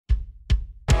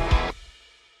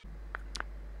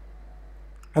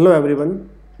Hello everyone,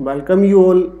 welcome you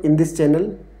all in this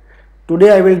channel.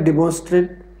 Today I will demonstrate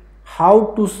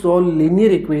how to solve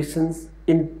linear equations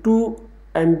in 2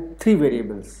 and 3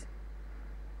 variables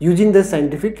using the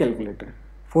scientific calculator.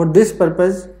 For this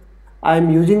purpose, I am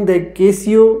using the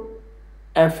CASIO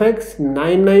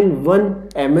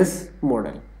fx-991 MS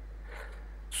model.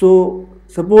 So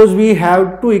suppose we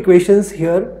have two equations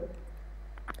here,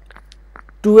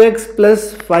 2x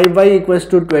plus 5y equals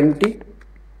to 20,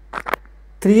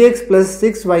 3x plus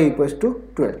 6y equals to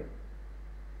 12.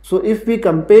 So if we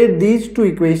compare these two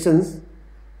equations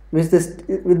with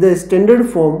the standard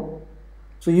form,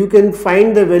 so you can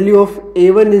find the value of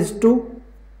a1 is 2,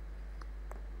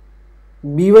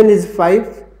 b1 is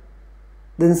 5,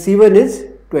 then c1 is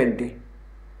 20.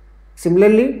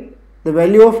 Similarly, the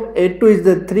value of a2 is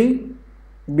the 3,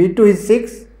 b2 is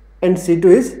 6 and c2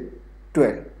 is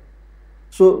 12.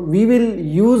 So we will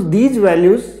use these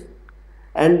values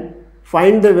and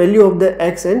find the value of the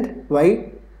x and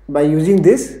y by using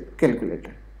this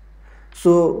calculator.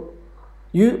 So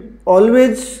you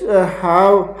always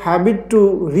have habit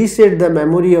to reset the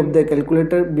memory of the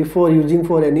calculator before using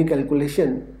for any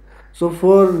calculation. So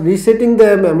for resetting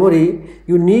the memory,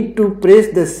 you need to press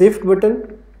the shift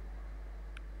button,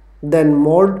 then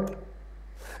mod.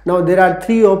 Now there are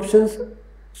three options,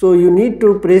 so you need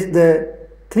to press the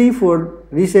 3 for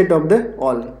reset of the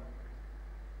all.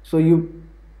 So you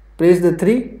press the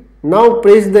 3. Now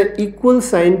press the equal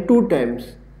sign 2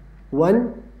 times,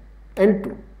 1 and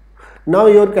 2. Now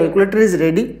your calculator is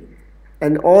ready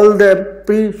and all the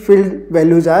pre-filled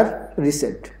values are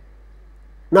reset.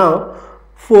 Now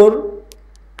for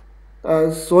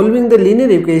solving the linear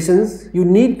equations, you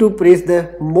need to press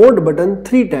the mod button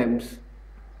 3 times,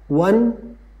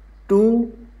 1,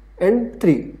 2 and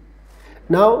 3.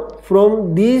 Now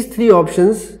from these three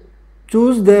options,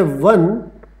 choose the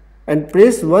 1 and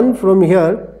press 1 from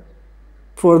here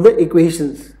for the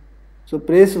equations. So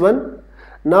press 1.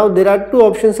 Now there are two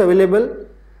options available.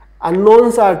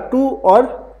 Unknowns are 2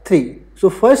 or 3. So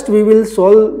first we will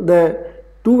solve the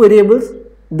 2 variables,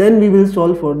 then we will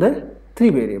solve for the 3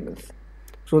 variables.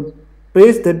 So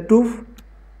press the 2.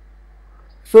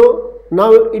 So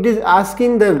now it is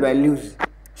asking the values.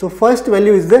 So first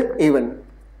value is the a1.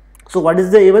 So what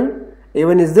is the a1?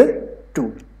 a1 is the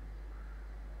 2.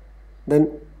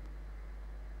 Then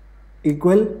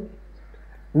equal.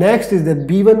 Next is the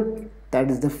b1, that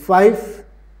is the 5,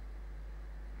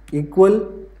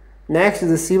 equal. Next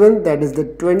is the c1, that is the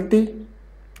 20,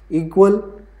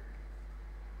 equal.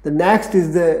 The next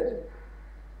is the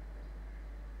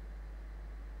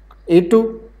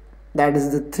a2, that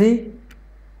is the 3.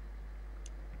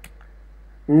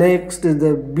 Next is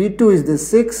the b2 is the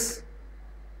 6,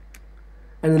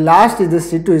 and the last is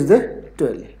the c2 is the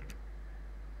 12.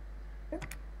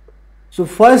 So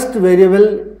first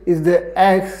variable is the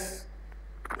x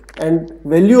and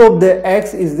value of the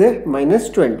x is the minus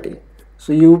 20.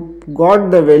 So you got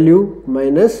the value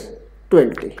minus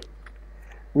 20.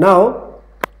 Now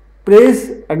press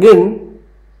again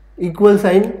equal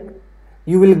sign,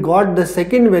 you will got the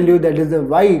second value, that is the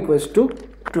y equals to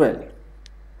 12.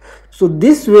 So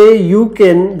this way you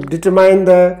can determine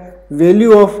the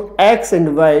value of x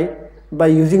and y by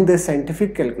using the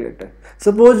scientific calculator.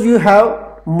 Suppose you have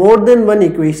more than one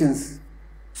equations.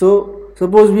 So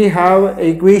suppose we have an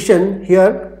equation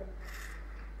here,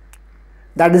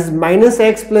 that is minus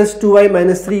x plus 2y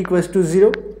minus 3 equals to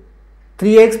 0,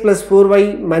 3x plus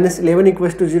 4y minus 11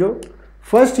 equals to 0.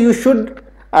 First you should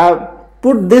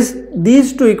put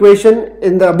these two equations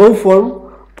in the above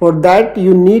form. For that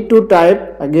you need to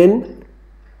type again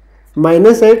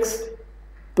minus x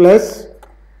plus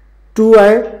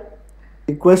 2y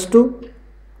equals to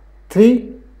 3,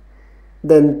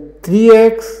 then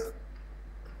 3x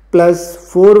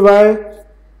plus 4y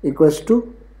equals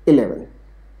to 11.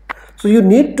 So you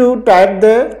need to type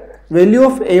the value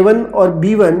of a1 or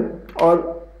b1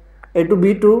 or a2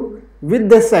 b2 with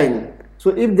the sign.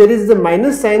 So if there is the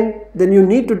minus sign, then you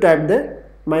need to type the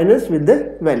minus with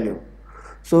the value.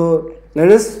 So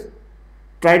let us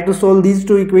try to solve these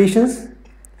two equations.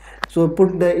 So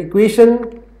put the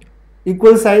equation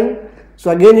equal sign.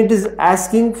 So again it is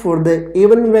asking for the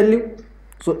a1 value.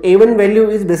 So a1 value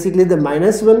is basically the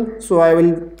minus 1. So I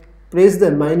will press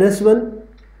the minus 1,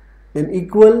 then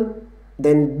equal.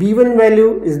 Then b1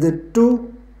 value is the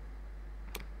 2,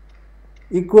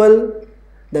 equal.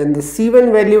 Then the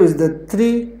c1 value is the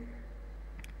 3,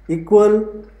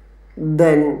 equal.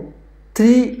 Then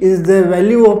 3 is the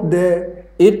value of the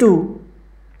a2.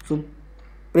 So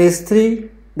press 3,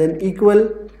 then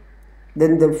equal.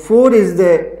 Then the 4 is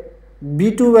the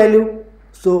b2 value.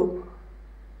 So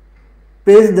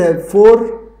press the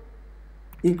 4,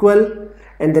 equal,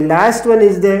 and the last one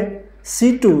is the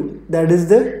C2, that is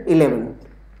the 11,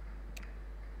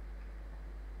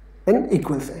 and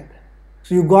equal sign.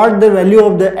 So you got the value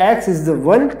of the x is the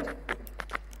 1,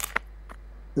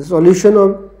 the solution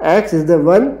of x is the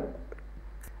 1,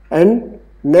 and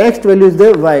next value is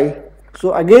the y.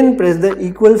 So again press the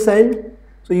equal sign,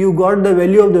 so you got the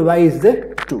value of the y is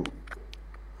the 2.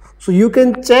 So you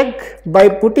can check by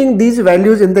putting these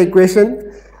values in the equation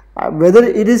whether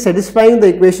it is satisfying the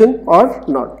equation or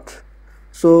not.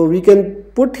 So we can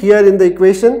put here in the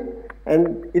equation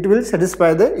and it will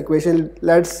satisfy the equation.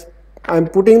 I am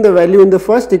putting the value in the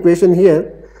first equation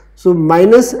here. So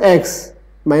minus x,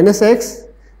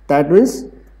 that means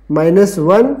minus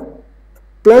 1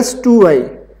 plus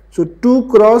 2y. So 2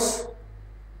 cross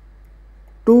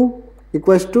 2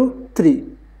 equals to 3.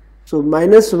 So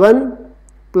minus 1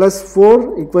 plus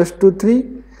 4 equals to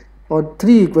 3, or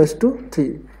 3 equals to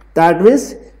 3. That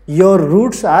means your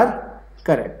roots are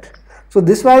correct. So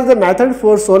this was the method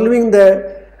for solving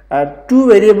the two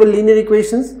variable linear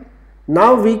equations.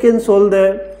 Now we can solve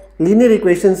the linear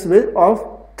equations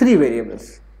of 3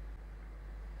 variables.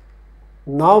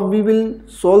 Now we will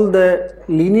solve the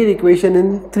linear equation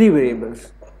in 3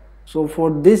 variables. So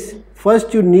for this,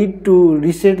 first you need to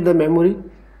reset the memory.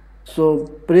 So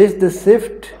press the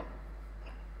shift,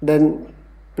 then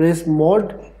press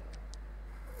mod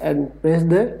and press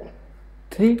the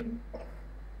 3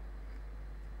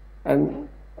 and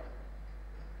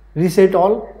reset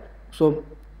all. So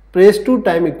press 2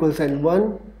 time equal sign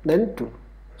 1, then 2.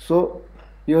 So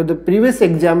the previous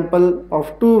example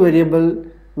of 2 variable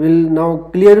will now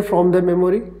clear from the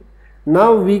memory.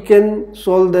 Now we can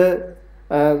solve the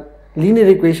linear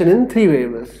equation in 3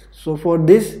 variables. So for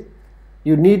this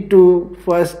you need to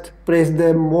first press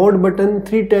the mod button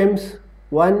 3 times,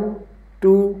 1,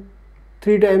 2,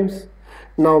 3 times.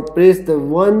 Now press the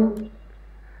 1.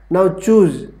 Now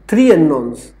choose 3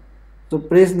 unknowns. So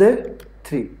press the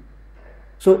 3.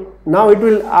 So now it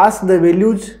will ask the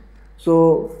values.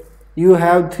 So you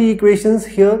have 3 equations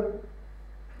here.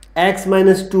 X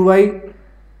minus 2y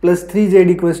plus 3z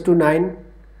equals to 9.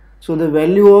 So the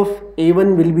value of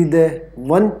a1 will be the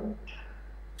 1.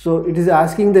 So it is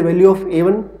asking the value of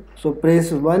a1. So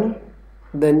press 1,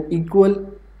 then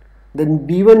equal, then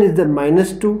b1 is the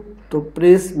minus 2. So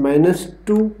press minus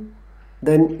 2,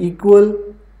 then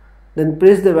equal, then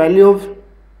press the value of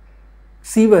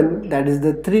c1, that is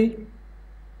the 3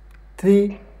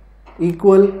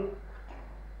 equal,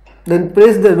 then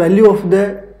press the value of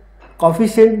the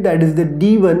coefficient, that is the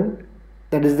d1,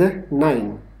 that is the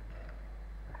 9,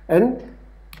 and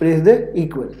press the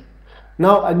equal.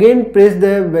 Now again press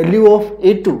the value of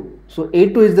a2. So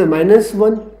a2 is the minus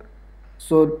 1.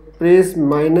 So press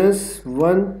minus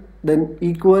 1, then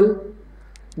equal,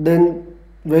 then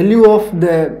value of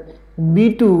the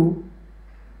b2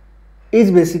 is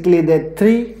basically the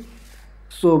 3.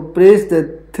 So press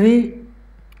the 3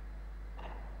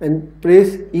 and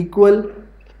press equal.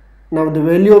 Now the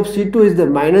value of c2 is the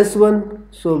minus 1.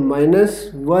 So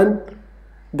minus 1,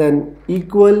 then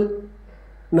equal.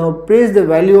 Now press the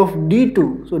value of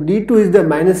d2. So d2 is the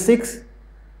minus 6.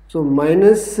 So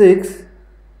minus 6,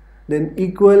 then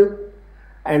equal,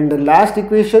 and the last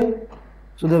equation.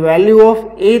 So the value of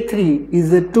a3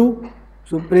 is the 2.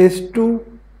 So press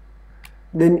 2,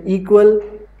 then equal,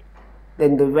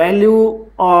 then the value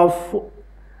of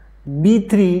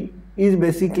b3 is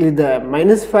basically the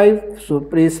minus 5. So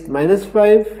press minus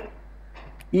 5,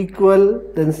 equal,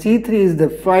 then c3 is the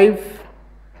 5,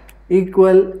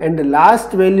 equal, and the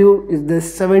last value is the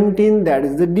 17, that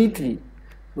is the d3.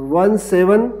 1,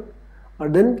 7, or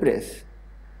then press.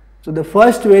 So the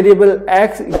first variable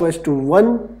x equals to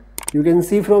 1, you can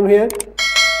see from here.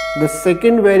 The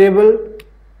second variable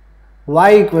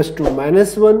y equals to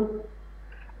minus 1,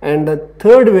 and the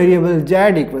third variable z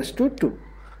equals to 2.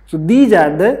 So these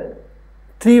are the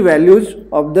 3 values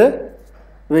of the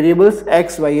variables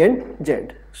x, y, and z.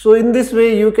 So in this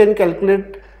way you can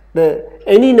calculate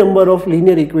any number of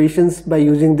linear equations by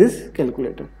using this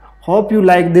calculator. Hope you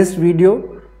like this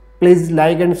video. Please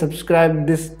like and subscribe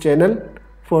this channel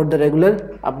for the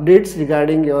regular updates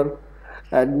regarding your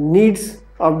needs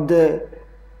of the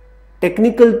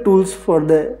technical tools for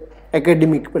the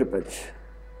academic purpose.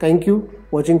 Thank you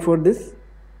watching for this.